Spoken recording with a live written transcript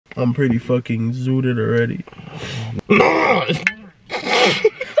I'm pretty fucking zooted already.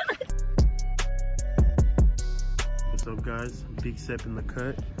 What's up, guys? Big Sepp in the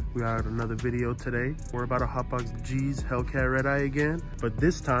cut. We got another video today. We're about to hotbox G's HELLCAT Redeye again, but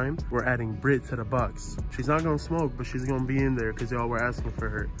this time we're adding Brit to the box. She's not gonna smoke, but she's gonna be in there because y'all were asking for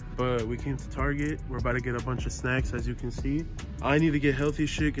her. But we came to Target. We're about to get a bunch of snacks, as you can see. I need to get healthy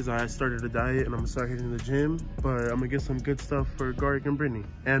shit because I started a diet and I'm gonna start hitting the gym. But I'm gonna get some good stuff for Garrick and Brittany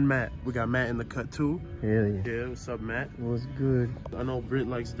and Matt. We got Matt in the cut too. Yeah. Yeah, what's up, Matt? What's good? I know Brit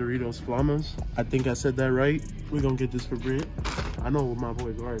likes Doritos Flamas. I think I said that right. We're gonna get this for Brit. I know what my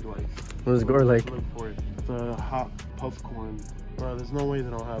boy Garrick likes. What does Gar like? Look for it. The hot puff corn. Bro, there's no way they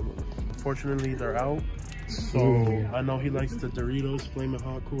don't have them. Unfortunately, they're out. So I know he likes the Doritos Flamin'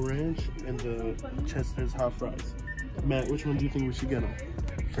 Hot Cool Ranch and the Chester's Hot Fries. Matt, which one do you think we should get him?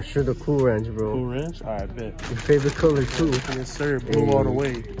 For sure the Cool Ranch, bro. Cool Ranch? Alright, bet. Your favorite color too. Yes, sir. Blue all the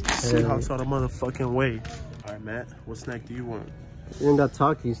way. Seahawks all the motherfucking way. Alright, Matt, what snack do you want? You ain't got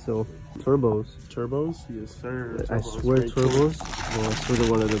Takis, so turbos. Turbos? Yes, sir. I swear turbos. Yeah, I swear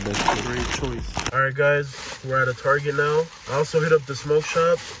they're one of the best. Great choice. Alright, guys, we're at a Target now. I also hit up the smoke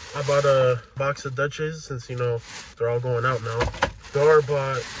shop. I bought a box of Dutches since, you know, they're all going out now. Gar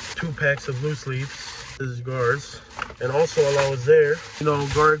bought 2 packs of loose leaves. This is Gar's. And also, while I was there, you know,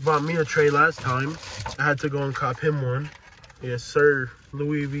 Garrick bought me a tray last time. I had to go and cop him one. Yes, sir.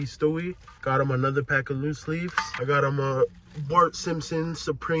 Louis V. Stewie. Got him another pack of loose leaves. I got him a Bart Simpson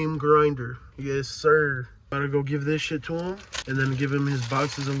Supreme Grinder. Yes, sir. Gotta go give this shit to him and then give him his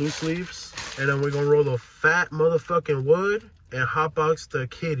boxes of loose leaves. And then we're gonna roll a fat motherfucking wood and hotbox the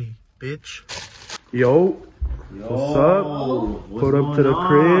kitty, bitch. Yo. What's up? Put up to the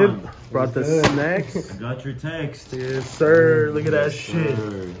crib. Brought the snacks. I got your text. Yes, sir. Look at that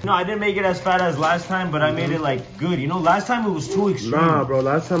shit. No, I didn't make it as fat as last time, but I made it like good. You know, last time it was too extreme. Nah, bro.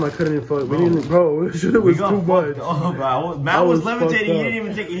 Last time I couldn't even fuck. We didn't, bro. It was too much. Oh, bro. Matt was levitating. He didn't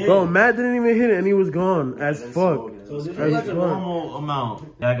even take a hit. Bro, Matt didn't even hit it, and he was gone as fuck. So this is like a normal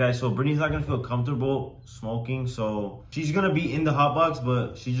amount. Yeah, guys. So Brittany's not gonna feel comfortable smoking, so she's gonna be in the hot box,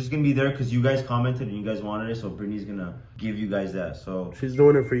 but she's just gonna be there because you guys commented and you guys wanted it. So Brittany's gonna give you guys that. So she's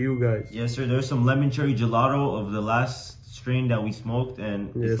doing it for you guys. Yes, sir. There's some lemon cherry gelato of the last strain that we smoked,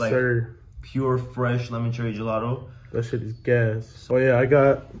 and it's like pure fresh lemon cherry gelato. That shit is gas. So yeah, I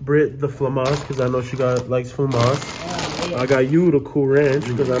got Brit the Flamas because I know she likes Fumas. I got you the Cool Ranch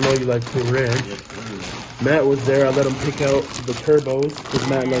because I know you like Cool Ranch. Matt was there. I let him pick out the turbos because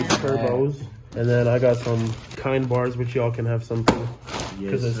Matt likes turbos. And then I got some Kind bars, which y'all can have some too.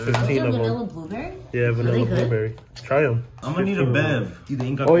 Because there's 15 of them. Vanilla blueberry? Yeah, vanilla blueberry. Try them. I'm gonna need a bev.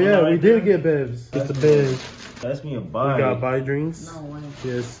 Oh yeah, we did get bevs. It's a bev. That's me a buy. We got buy drinks. No way.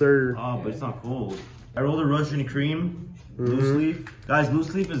 Yes, sir. Oh, but it's not cold. I rolled a Russian cream, loose leaf. Guys,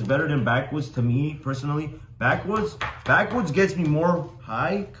 loose leaf is better than backwoods to me, personally. Backwoods gets me more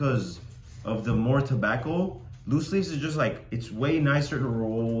high because of the more tobacco. Loose leaves is just like, it's way nicer to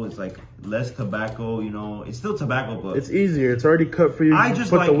roll. It's like less tobacco, you know. It's still tobacco, but it's easier. It's already cut for you. I just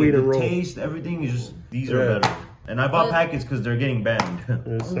put like the weed it. and The roll. taste, everything is just, these are better. And I bought packets because they're getting banned.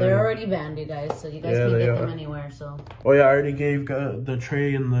 Yes, They're already banned, you guys, so you guys can get them anywhere, so. Oh yeah, I already gave the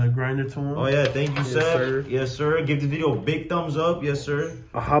tray and the grinder to him. Oh yeah, thank you, sir. Yes, sir. Give the video a big thumbs up. Yes, sir.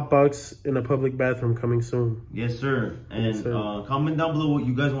 A hot box in a public bathroom coming soon. Yes, sir. And comment down below what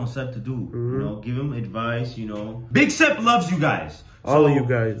you guys want Sepp to do. You know, give him advice, you know. Big Sepp loves you guys. All of you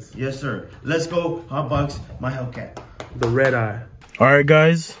guys. Yes, sir. Let's go hotbox my HELLCAT. The Redeye. All right,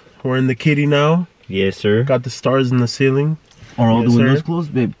 guys. We're in the kitty now. Yes, sir. Got the stars in the ceiling. Are all the windows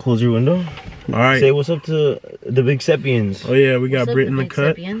closed? Babe, close your window. All right. Say what's up to the Big Seppians. Oh, yeah. We got Brit in the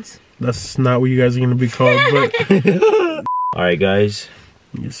cut. That's not what you guys are going to be called, but... All right, guys.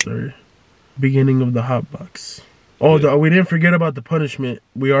 Yes, sir. Beginning of the hot box. Oh, we didn't forget about the punishment.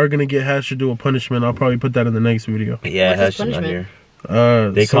 We are going to get Hash to do a punishment. I'll probably put that in the next video. Yeah, Hash is not here.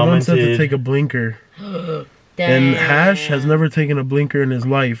 Someone said to take a blinker. And Hash has never taken a blinker in his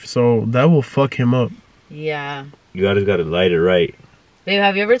life, so that will fuck him up. Yeah. You guys gotta light it right. Babe,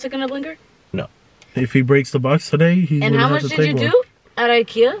 have you ever taken a blinker? No. If he breaks the box today, he's and how much did you do at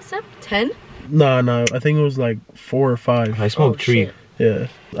IKEA, Sepp? 10? No, I think it was like 4 or 5. I smoked 3. Shit. Yeah.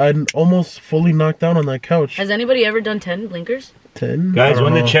 I almost fully knocked out on that couch. Has anybody ever done 10 blinkers? 10? Guys,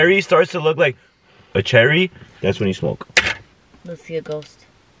 when the cherry starts to look like a cherry, that's when you smoke. Let's see a ghost.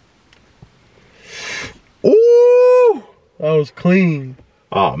 Ooh! That was clean.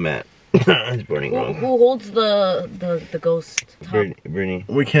 Oh, man. It's burning wrong. Who holds the ghost top? Brittany.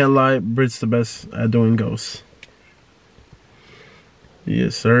 We can't lie, Brit's the best at doing ghosts.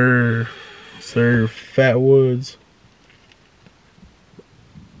 Yes, sir. Sir, Fat Woods.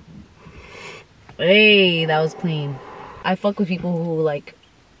 Hey, that was clean. I fuck with people who like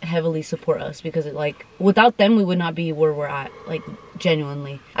heavily support us because it like without them we would not be where we're at. Like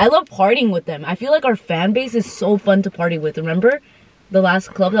genuinely, I love partying with them. I feel like our fan base is so fun to party with. Remember the last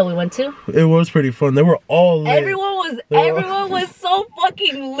club that we went to? It was pretty fun. They were all lit. Everyone was so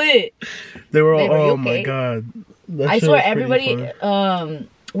fucking lit. They were all. Babe, are you oh my okay? god! That I shit swear was pretty everybody. fun.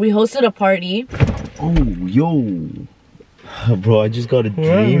 We hosted a party. Oh, yo. Bro, I just got a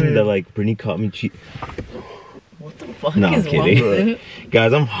dream that like Brittany caught me cheat. What the fuck No, I'm is wrong kidding. with him?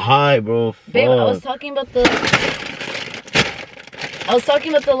 Guys, I'm high, bro. Fuck. Babe, I was talking about the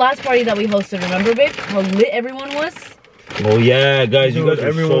last party that we hosted. Remember, babe? How lit everyone was. Oh yeah, guys, Dude, you guys were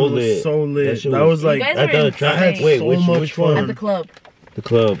everyone so was lit. so lit. shit That was like You guys at were the track. insane. Wait, so which much one? At the club. The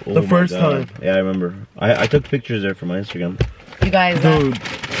club. Oh The my first God. time. Yeah, I remember. I took pictures there for my Instagram. You guys, dude.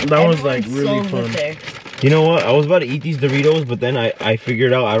 That was like everyone's really so lit fun. there. You know what? I was about to eat these Doritos, but then I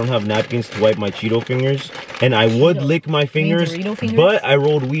figured out I don't have napkins to wipe my Cheeto fingers. And I would Cheeto? lick my fingers, Dorito fingers? but I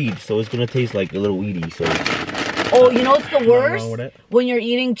rolled weed, so it's gonna taste like a little weedy. So Oh, you know what's the wrong worst? with it. When you're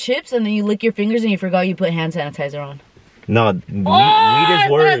eating chips and then you lick your fingers and you forgot you put hand sanitizer on. nah, weed is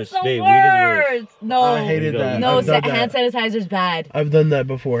worse, That's the babe. Weed is worse. worst. No. I hated that. No, I've done hand that. sanitizer's bad. I've done that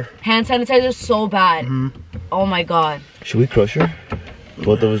before. Hand sanitizer's so bad. Oh my god. Should we crush her?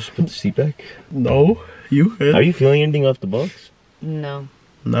 Both of us put the seat back. No, you? Are you feeling anything off the box? No.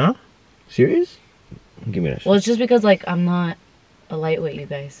 Nah. Serious? Give me that shit. Well, it's just because like I'm not a lightweight, you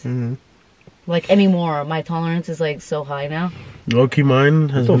guys. Like anymore. My tolerance is like so high now. Low-key mine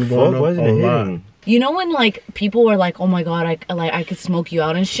has What the been going fuck? up Why isn't a it lot. hitting? You know when like people were like, "Oh my god, I could smoke you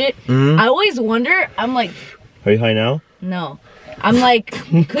out and shit." I always wonder. I'm like, Are you high now? no. I'm like,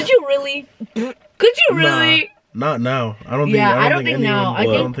 could you really? Could you really? Not now. I don't think. Yeah, I don't think anyone now. would.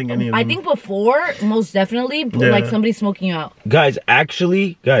 I don't think any of them. I think before, most definitely, Yeah. like somebody smoking you out. Guys,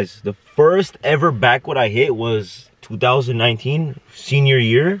 actually, the first ever backwood I hit was 2019, senior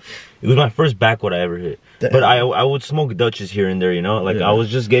year. It was my first backwood I ever hit. Damn. But I would smoke Dutches here and there, you know? Like, Yeah. I was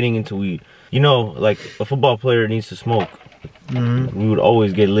just getting into weed. You know, like, a football player needs to smoke. We would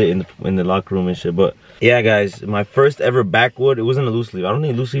always get lit in the locker room and shit. But, yeah, guys, my first ever backwood, it wasn't a loose leaf. I don't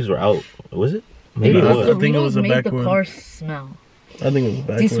think loose leaves were out. Was it? Maybe it Those was. I think it was Doritos a made the backwood. car smell. I think it was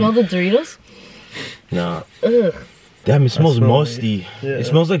back. Do you smell the Doritos? Nah. Ugh. Damn, it smells smell musty. Yeah. It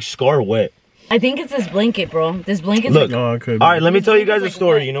smells like Scar wet. I think it's this blanket, bro. This blanket's Look. like, Oh, it could be. All right, let me tell you guys a Like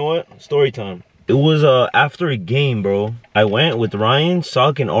story. what? You know what? Story time. It was after a game, bro. I went with Ryan,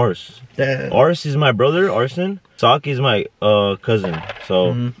 Sock, and Ars. Damn. Ars is my brother, Arson. Sock is my cousin.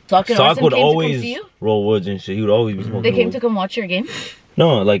 So Sock and Sock Arson would came to come always see you? roll woods and shit. He would always be smoking. They came woods. to come watch your game?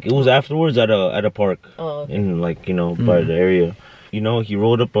 No, like it was afterwards at a park Oh. in like by the area. You know, he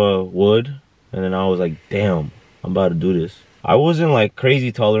rolled up a wood, and then I was like, damn, I'm about to do this. I wasn't like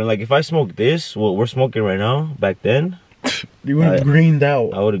crazy tolerant. Like if I smoked this, what we're smoking right now, back then. You would have greened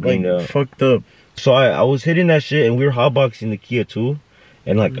out. I would've greened out. Fucked up. So I was hitting that shit, and we were hotboxing the Kia too,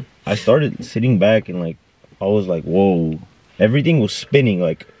 and like I started sitting back, and like I was like, whoa, everything was spinning,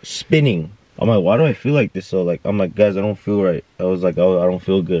 like spinning. I'm like, why do I feel like this? So like I'm like, guys, I don't feel right. I was like, oh, I don't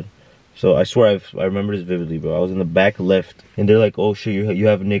feel good. So I swear I remember this vividly, bro. I was in the back left, and they're like, oh shit, you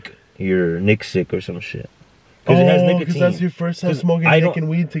have you're Nick sick or some shit. Because it has nicotine. Because that's your first time 'Cause smoking I Nick don't- and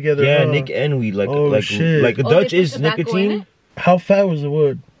weed together. Yeah, huh? Nick and weed, like Oh, shit. like a Oh, they Dutch put is tobacco in nicotine. it? How fat was the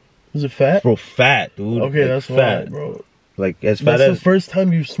wood? Was it fat? Bro, fat, dude. Okay, like, that's fat, fat, bro. Like as fat That's as the first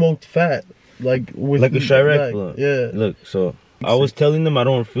time you smoked fat, like with like a Chirac blunt. Yeah. Look, so I was telling them I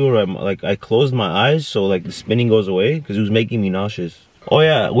don't feel right. Like I closed my eyes so like the spinning goes away because it was making me nauseous. Oh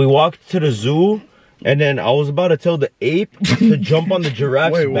yeah, we walked to the zoo, and then I was about to tell the ape to jump on the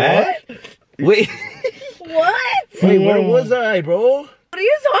giraffe's Wait, back. Wait, What? wait, where was I, bro? What are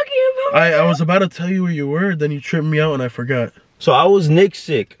you talking about? I was about to tell you where you were, then you tripped me out and I forgot. So I was Nick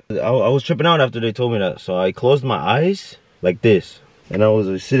sick. I was tripping out after they told me that. So I closed my eyes like this, and I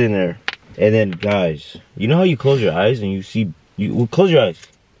was sitting there. And then, guys, you know how you close your eyes and you close your eyes.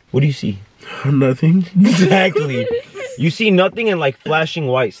 What do you see? Nothing. Exactly. You see nothing and like flashing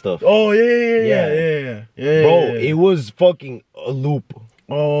white stuff. Oh yeah. Bro, it was fucking a loop.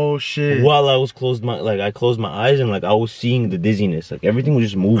 Oh shit. While I closed my eyes and like I was seeing the dizziness. Like everything was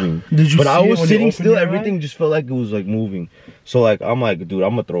just moving. Did you But see I it was when you sitting opened still, your everything eye? just felt like it was like moving. So like I'm like, dude,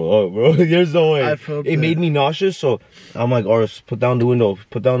 I'm gonna throw up, bro. There's no way. I felt It that. made me nauseous, so I'm like, Ars, put down the window.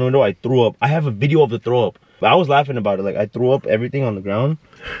 I threw up. I have a video of the throw up. But I was laughing about it. Like I threw up everything on the ground,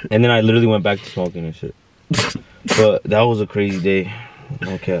 and then I literally went back to smoking and shit. But that was a crazy day.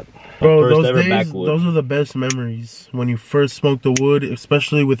 No cap. Bro, First those ever days, backwood. those are the best memories. When you first smoked the wood,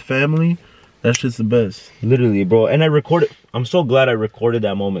 especially with family. That shit's the best. Literally, bro. And I recorded. I'm so glad I recorded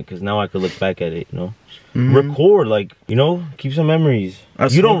that moment because now I could look back at it, you know? Record, like, you know, keep some memories.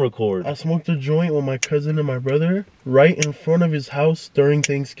 You don't record. I smoked a joint with my cousin and my brother right in front of his house during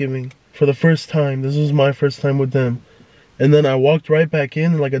Thanksgiving for the first time. This was my first time with them. And then I walked right back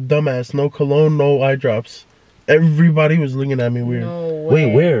in like a dumbass. No cologne, no eye drops. Everybody was looking at me weird. No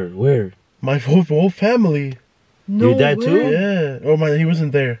way. Wait, where? My whole family. No Your dad way. too? Yeah. Oh, he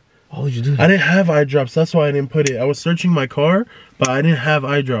wasn't there. What would you do? I didn't have eye drops. That's why I didn't put it. I was searching my car, but I didn't have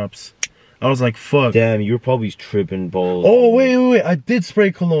eye drops. I was like, fuck. Damn, you were probably tripping balls. Oh, wait. I did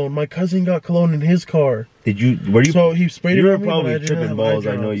spray cologne. My cousin got cologne in his car. Did you? Were you? So he sprayed it You were on me, but I probably didn't tripping have balls.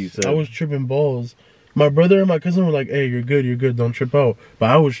 eye I know drops. you said. I was tripping balls. My brother and my cousin were like, hey, you're good, don't trip out. But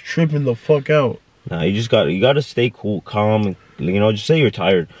I was tripping the fuck out. Nah, you gotta stay cool, calm, and, you know, just say you're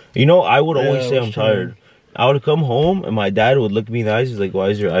tired. You know, I would always say I'm tired. I would come home and my dad would look me in the eyes. He's like, why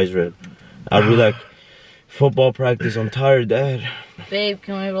is your eyes red? I'd be like, football practice, I'm tired, Dad. Babe,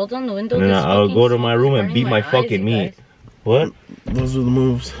 can we roll down the window? And then I'll go to my room and beat my fucking meat. What? Those are the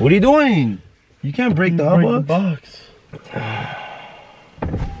moves. What are you doing? You can't break the hot box.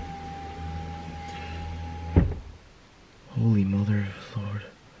 Holy mother of Lord.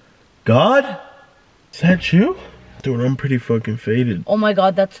 God? Is that you? Dude, I'm pretty fucking faded. Oh my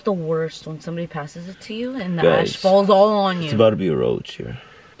god, that's the worst when somebody passes it to you and the Guys, ash falls all on you. It's about to be a roach here.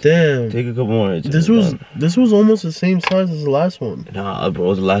 Damn. Take a couple more hits. This was almost the same size as the last one. Nah,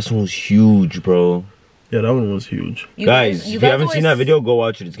 bro, the last one was huge, bro. Yeah, that one was huge. Guys, if you haven't seen that video, go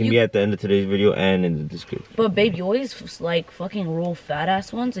watch it. It's gonna be at the end of today's video and in the description. But babe, you always like fucking roll fat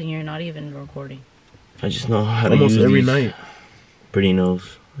ass ones and you're not even recording. I just know how to almost use every these. night. Pretty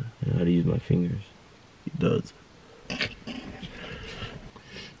knows how to use my fingers. He does.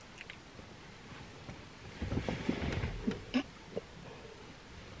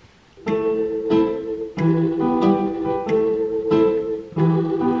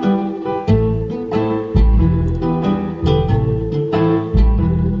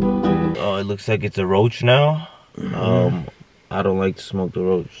 Oh, it looks like it's a roach now. I don't like to smoke the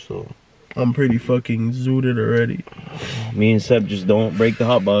roach, so I'm pretty fucking zooted already. me and Sepp just don't break the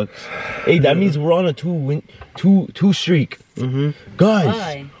hot box. Hey, that means we're on a two streak. Guys,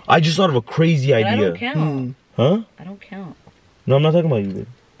 Why? I just thought of a crazy But I idea. don't count. Huh? I don't count. No, I'm not talking about you, dude.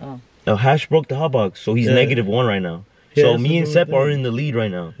 Oh. Now, Hash broke the hot box, so he's Yeah. -1 right now. Yeah, So that's me the and only Sepp thing. are in the lead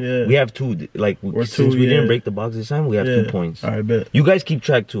right now. Yeah. We have 2. Like, We're since 2, we yeah. didn't break the box this time, we have 2 points. I bet. You guys keep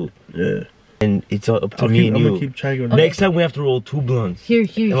track too. Yeah. And it's up to me and I'm you. gonna keep tracking. Next time we have to roll 2 blunts. Here,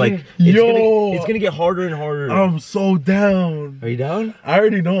 And like, here. it's gonna get harder and harder. I'm so down. Are you down? I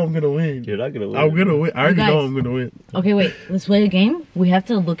already know I'm gonna win. You're not gonna win. I'm gonna win. I already guys. know I'm gonna win. Okay, wait. Let's play a game. We have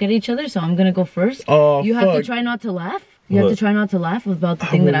to look at each other, so I'm gonna go first. Oh, You have to fuck. try not to laugh. You What? have to try not to laugh about the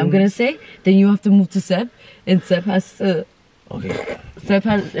thing that I'm gonna say. Then you have to move to Seb, and Seb has to. Okay. Seb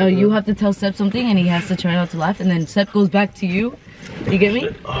has. You have to tell Seb something, and he has to try not to laugh. And then Seb goes back to you. You get me?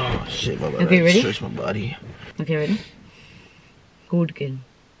 Oh shit, my bad. Okay, ready? Stretch my body. Okay, ready? Good kid.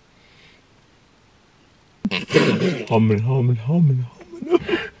 Humming.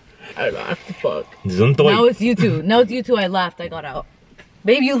 I laughed. Fuck. Zuntoy. Now it's you two. Now it's you two. I laughed. I got out.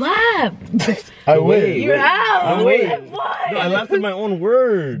 Babe, you laughed. I Wait, win. You're out. No, wait. What? No, I laughed at my own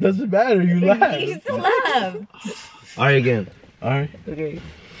words. Doesn't matter. You You laugh. still laugh. Alright, again. All right. Okay.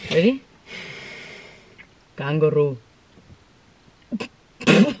 Ready? Kangaroo.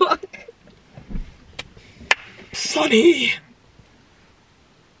 Sonny.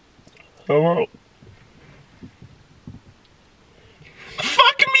 Hello.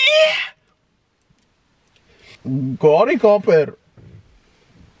 Fuck me. Cory Copper.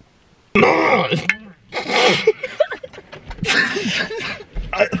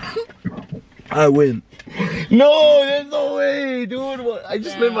 I win. No, there's no way, dude. What? I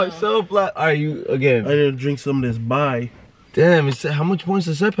just made myself laugh. Are you again? I need to drink some of this bye. Damn, how much points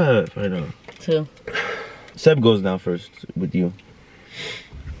does Sepp have right now? 2. Sepp goes down first with you.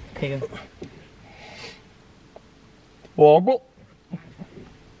 Okay, go. Wobble.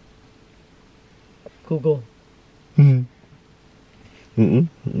 Google. Mm-mm.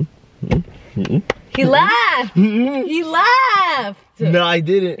 He laughed. He laughed. No, I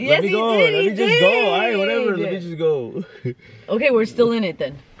didn't. Yes, Let me he go. did, Let he me just go. did. Alright, whatever. Let me just go. Okay, we're still in it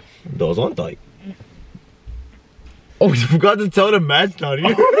then. Those on tight. Oh, you forgot to tell the Matt's not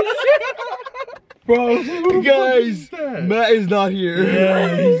here. Bro, Guys, Matt is not here.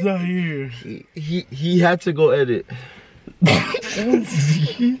 yeah, he's not here. He had to go edit.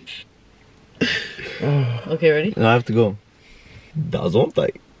 Okay, ready? I have to go. That's on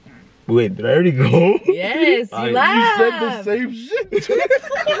tight. Wait, did I already go? Yes, you I- You laughed. said the same shit.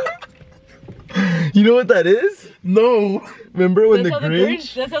 You know what that is? No. Remember when That's how the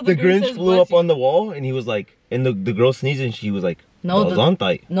Grinch says flew bless up you. on the wall and he was like, and the girl sneezed and she was like, No,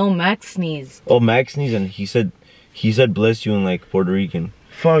 no, Max sneezed. Oh, Max sneezed and he said bless you in like Puerto Rican.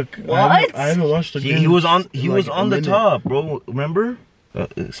 Fuck. What? I haven't watched the game. He was on a the top, bro. Remember?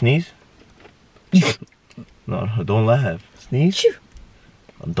 Sneeze? No, don't laugh. Sneeze?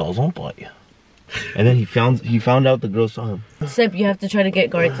 Doesn't bite. And then he found out the girl saw him. Sepp, you have to try to get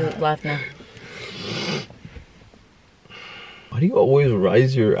Guard to laugh now. Why do you always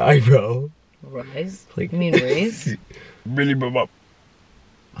raise your eyebrow? Rise? Like- You mean raise? Really bum.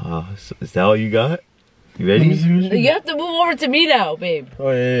 So is that all you got? You ready? You have to move over to me now, babe.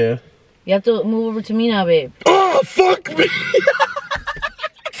 Oh yeah. You have to move over to me now, babe. Oh, fuck me!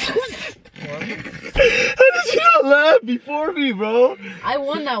 How did you not laugh before me, bro? I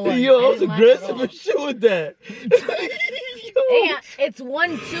won that one. Yo, I was didn't laugh at aggressive all. as shit with that. Hey, it's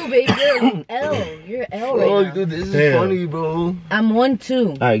 1-2, babe. You're an L. You're L right Oh, now. dude, this is Damn. funny, bro. I'm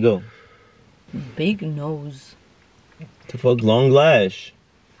 1-2. Alright, go. Big nose. The fuck, long lash.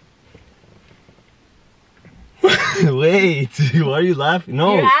 Wait, why are you laughing?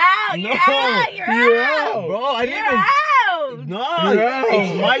 No. You're out. You're No. out. You're out. Bro, I didn't You're even. out. No, You're out.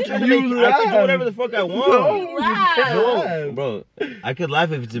 it's my turn to make. I can do whatever the fuck I want. No, bro, I could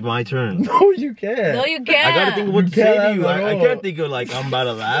laugh if it's my turn. No, you can't. No, you can't. I gotta think of what to You say can't to you. laugh at I all. can't think of like I'm about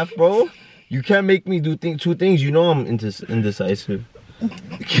to laugh, bro. You can't make me do two things. You know I'm indecisive.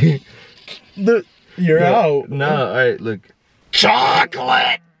 You're out. Nah, alright, look.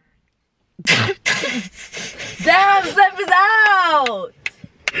 Chocolate! Damn, Sepp is out.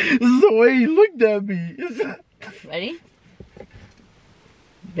 This is the way he looked at me. Ready?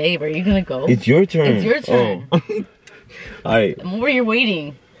 Babe, are you gonna go? It's your turn. It's your turn. Oh. Alright. I'm over here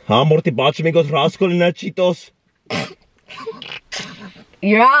waiting. Morty baci mi rascoli na Cheetos.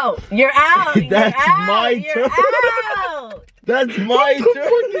 You're out. You're out. You're That's out. my You're turn. out. That's my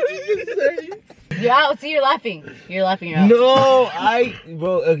turn. You're out. See, you're laughing. You're laughing. You're out. No,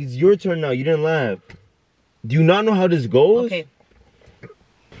 bro, it's your turn now. You didn't laugh. Do you not know how this goes? Okay.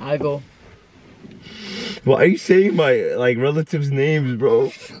 I go. Why are you saying my like relatives' names,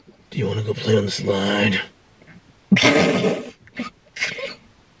 bro? Do you want to go play on the slide?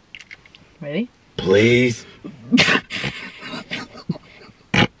 Ready? Please.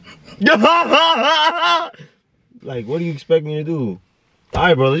 Like, what do you expect me to do?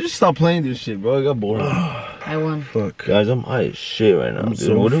 Alright, bro, let's just stop playing this shit, bro. I got bored. I won. Fuck. Guys, I'm high as shit right now, dude.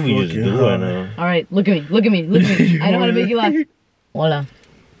 so What did we just fucking do right high. now? All right, look at me. Look at me. Look at me. I know how to make you laugh. Hola.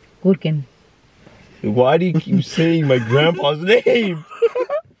 Gurkin. Why do you keep saying my grandpa's name?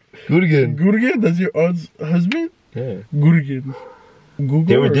 Good again. Gurgen? That's your aunt's husband? Yeah. Gurgen. Google.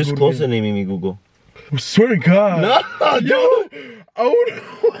 They were or this close to Gurgen? naming me Google. I swear to God. No, dude. Oh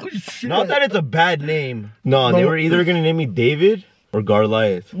shit. Not that it's a bad name. No, they No. were either gonna name me David or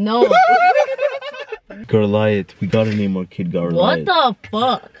Garliath. No. Garliath. We gotta name our kid Garliath. What the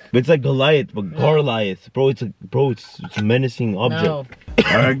fuck? It's like Goliath, but Garliath. Bro, it's a menacing object. No.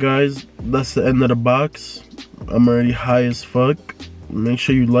 Alright guys, that's the end of the box. I'm already high as fuck. Make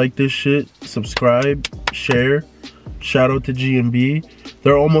sure you like this shit, subscribe, share. Shout out to GnB.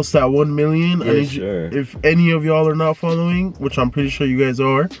 They're almost at 1 million. I Yes, need sir. if any of y'all are not following, which I'm pretty sure you guys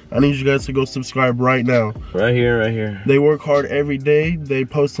are, I need you guys to go subscribe right now. Right here, right here. They work hard every day. They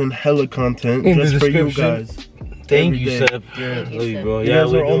posting hella content In the just for you description. guys. Thank Every you, day. Seth. Yeah. Love you, bro. You Yeah,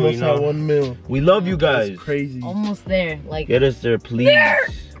 guys we are do, almost you know. at 1 mil. We love you guys. That's crazy. Almost there. Like, Get us there, please.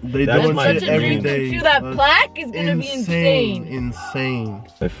 They That's doing my shit such a every dream dream. come day. true. That That's plaque is gonna be insane. Insane.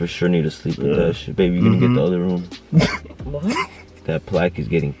 I for sure need to sleep with Yeah. that shit. Baby, you're gonna get the other room. What? That plaque is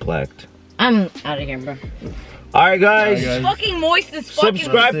getting plaqued. I'm out of here, bro. Alright, guys. Alright, guys. Fucking moist as fucking.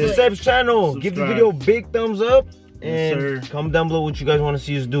 Subscribe to That's it. Seb's channel. Give the Subscribe. video a big thumbs up. Yes, And sir. comment down below what you guys want to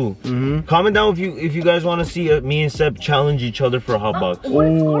see us do. Mm-hmm. Comment down if you guys want to see me and Seb challenge each other for a hot box. What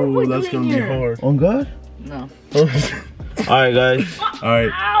is Oh, Hardboy that's doing gonna be here? hard. On God? No. Alright, guys.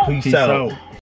 Alright, Peace peace out. out.